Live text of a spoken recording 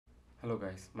Hello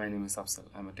guys, my name is Afzal.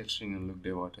 I'm a texturing and look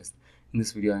dev artist. In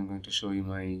this video I'm going to show you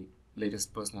my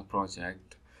latest personal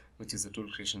project, which is a tool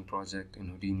creation project in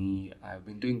Houdini. I've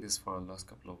been doing this for the last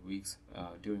couple of weeks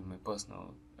during my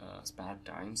personal spare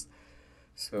times.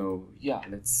 So yeah,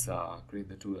 let's create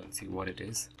the tool and see what it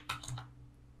is.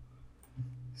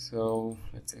 So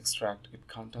let's extract its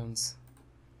contents.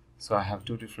 So I have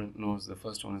two different nodes. The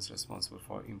first one is responsible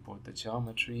for import the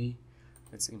geometry.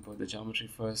 Let's import the geometry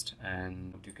first,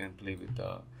 and you can play with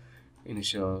the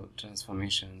initial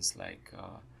transformations like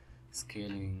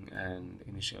scaling and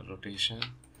initial rotation.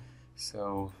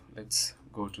 So let's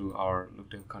go to our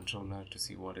Lookdev controller to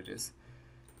see what it is.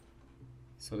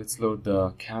 So let's load the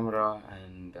camera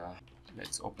and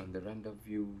let's open the render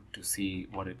view to see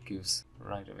what it gives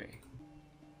right away.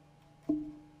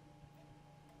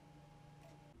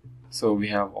 So we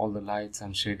have all the lights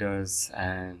and shaders,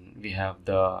 and we have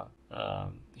the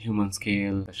human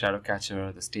scale, the shadow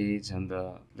catcher, the stage, and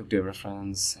the Lookdev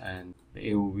reference, and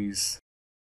the AOVs.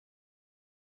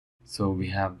 So we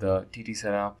have the TT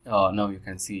setup. Now you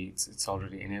can see it's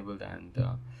already enabled, and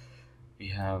we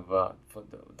have for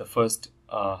the first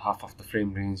half of the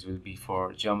frame range will be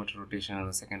for geometry rotation, and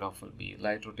the second half will be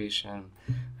light rotation,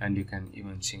 and you can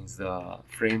even change the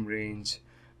frame range,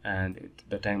 and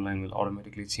the timeline will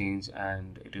automatically change,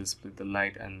 and it will split the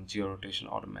light and geo rotation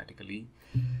automatically.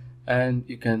 And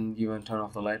you can even turn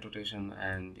off the light rotation,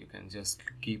 and you can just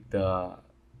keep the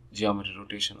geometry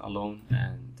rotation alone,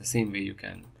 and the same way you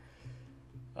can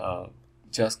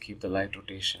just keep the light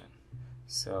rotation.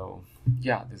 So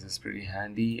yeah, this is pretty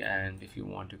handy, and if you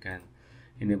want you can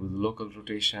enable the local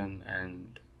rotation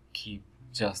and keep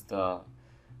just the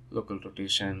local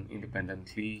rotation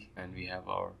independently. And we have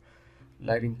our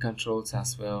lighting controls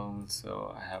as well.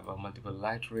 So I have multiple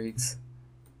light rigs.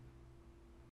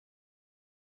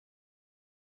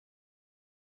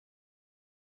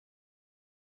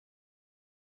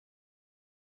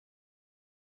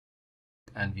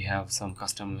 And we have some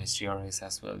custom HDRIs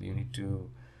as well. You need to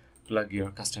plug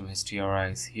your custom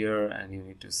HDRIs here, and you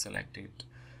need to select it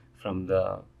from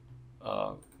the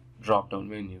drop down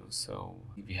menu. So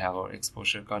we have our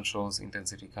exposure controls,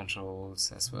 intensity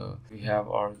controls as well. We have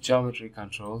our geometry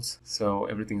controls. So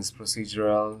everything is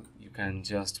procedural. You can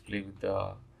just play with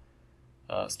the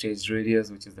stage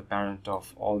radius, which is the parent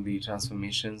of all the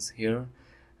transformations here,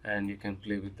 and you can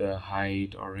play with the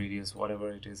height or radius,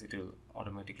 whatever it is. It will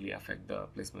automatically affect the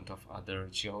placement of other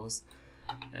geos,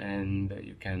 and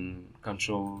you can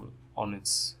control on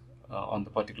its on the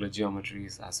particular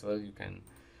geometries as well. You can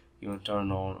even turn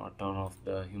on or turn off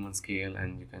the human scale,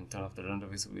 and you can turn off the render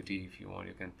visibility if you want.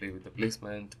 You can play with the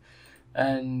placement,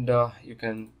 and you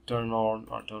can turn on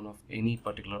or turn off any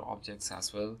particular objects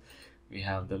as well. We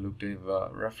have the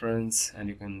Lookdev reference, and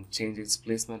you can change its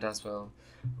placement as well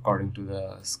according to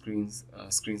the screen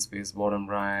space, bottom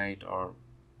right or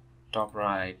top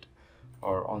right,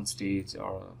 or on stage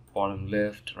or bottom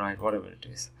left, right, whatever it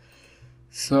is.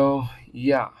 So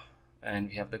yeah, and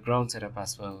we have the ground setup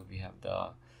as well. We have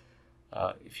the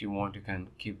if you want you can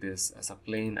keep this as a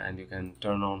plane, and you can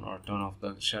turn on or turn off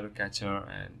the shadow catcher,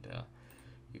 and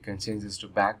you can change this to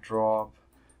backdrop,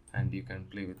 and you can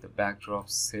play with the backdrop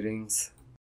settings.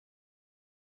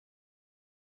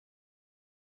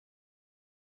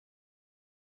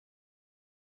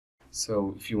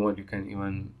 So if you want you can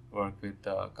even work with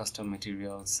custom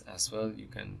materials as well. You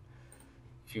can,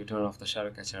 if you turn off the shadow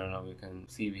catcher, now you can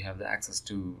see we have the access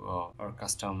to our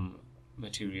custom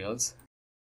materials.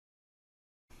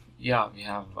 Yeah, we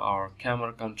have our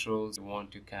camera controls. If you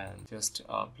want you can just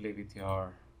play with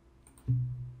your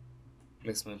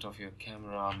placement of your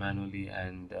camera manually,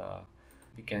 and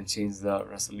you can change the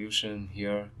resolution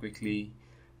here quickly.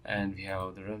 And we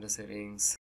have the render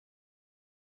settings.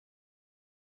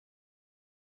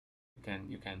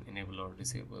 You can enable or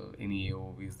disable any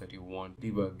AOVs that you want,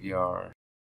 debug your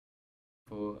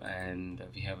full, and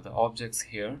we have the objects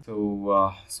here.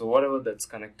 So so whatever that's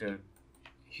connected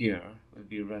here will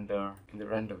be rendered in the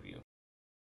render view.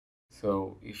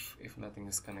 So if nothing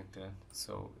is connected,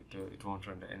 so it won't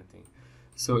render anything.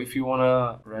 So if you want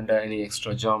to render any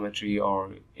extra geometry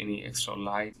or any extra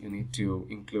light, you need to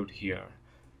include here.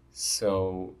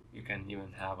 So you can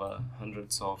even have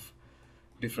hundreds of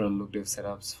different Lookdev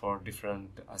setups for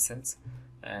different assets.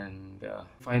 And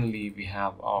finally we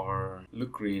have our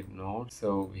look create node.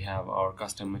 So we have our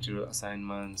custom material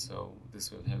assignment. So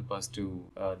this will help us to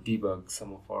debug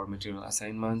some of our material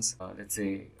assignments.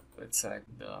 Let's select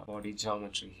the body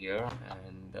geometry here,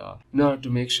 and in order to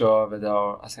make sure whether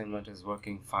our assignment is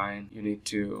working fine, you need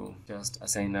to just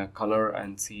assign a color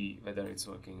and see whether it's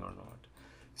working or not.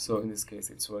 So in this case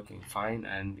it's working fine,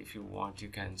 and if you want you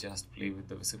can just play with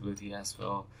the visibility as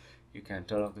well. You can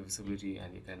turn off the visibility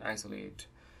and you can isolate.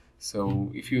 So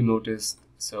if you notice,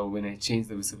 so when I change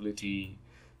the visibility,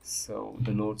 so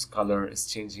the node's color is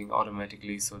changing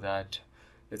automatically, so that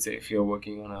let's say if you're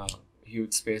working on a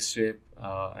huge spaceship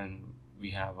and we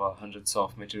have hundreds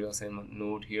of material assignment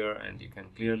node here, and you can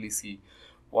clearly see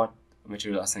what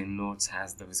material assigned nodes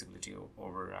has the visibility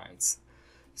overrides.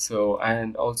 So,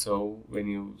 and also when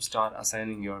you start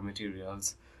assigning your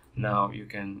materials, now you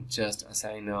can just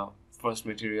assign a first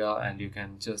material and you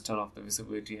can just turn off the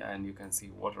visibility and you can see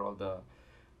what are all the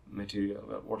material,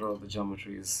 what are all the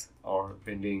geometries or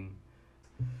bending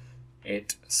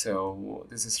it. So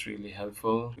this is really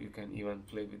helpful. You can even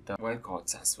play with the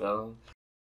wildcards as well.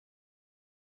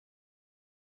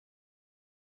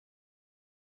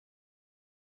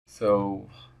 So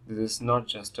this is not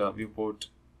just a viewport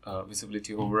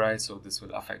visibility override, so this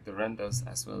will affect the renders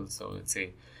as well. So let's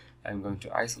say I'm going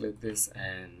to isolate this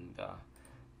and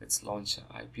let's launch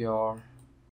IPR.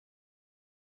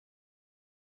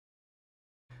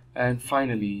 And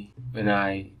finally, when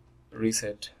I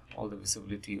reset all the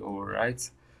visibility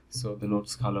overrides, so the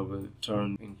node's color will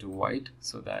turn into white,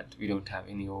 so that we don't have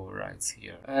any overrides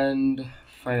here. And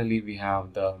finally we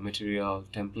have the material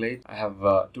template. I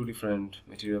have two different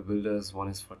material builders. One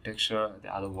is for texture,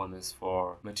 the other one is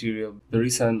for material. The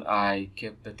reason I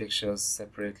kept the textures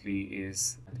separately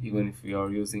is even if we are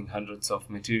using hundreds of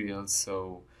materials,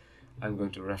 so I'm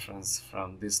going to reference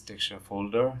from this texture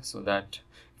folder, so that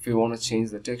if you want to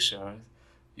change the texture,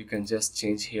 you can just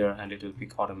change here and it will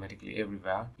pick automatically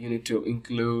everywhere. You need to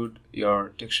include your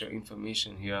texture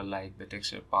information here, like the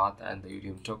texture path and the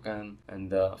UDM token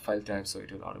and the file type, so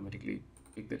it will automatically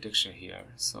pick the texture here.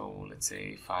 So let's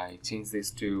say if I change this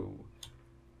to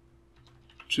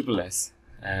SSS,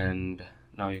 and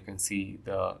now you can see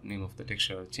the name of the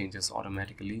texture changes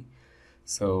automatically.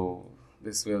 So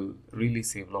this will really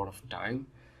save a lot of time.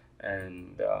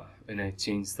 And when I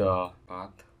change the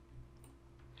path,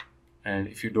 and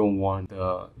if you don't want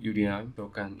the UDM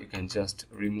token, you can just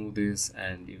remove this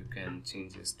and you can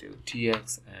change this to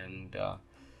TX, and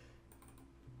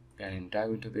can dive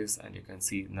into this and you can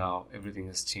see now everything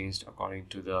has changed according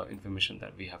to the information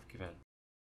that we have given.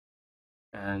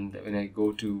 And when I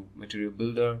go to material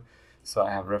builder, so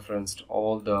I have referenced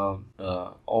all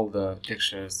the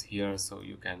textures here, so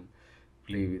you can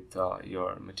play with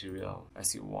your material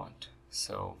as you want.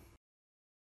 So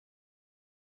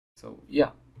yeah,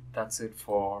 that's it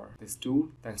for this tool.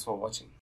 Thanks for watching.